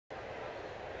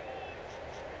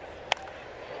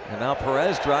And now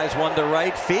Perez drives one to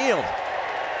right field.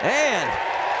 And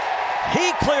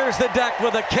he clears the deck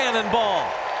with a cannonball.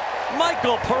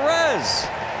 Michael Perez.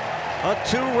 A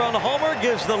 2-run homer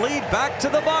gives the lead back to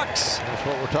the Bucks. That's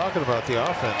what we're talking about, the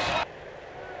offense.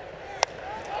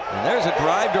 And there's a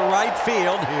drive to right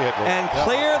field and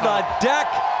clear the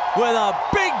deck with a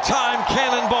big-time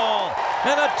cannonball.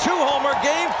 And a 2-homer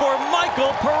game for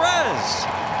Michael Perez.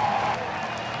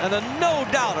 And a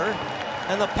no-doubter,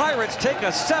 and the Pirates take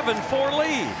a 7-4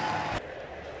 lead.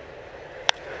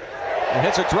 He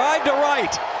hits a drive to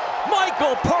right.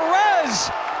 Michael Perez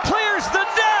clears the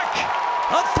deck.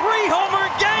 A 3-homer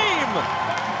game.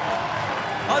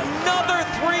 Another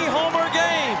 3-homer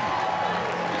game.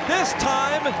 This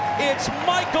time, it's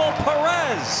Michael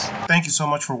Perez. Thank you so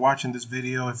much for watching this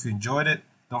video. If you enjoyed it,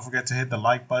 don't forget to hit the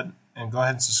like button and go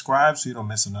ahead and subscribe so you don't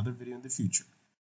miss another video in the future.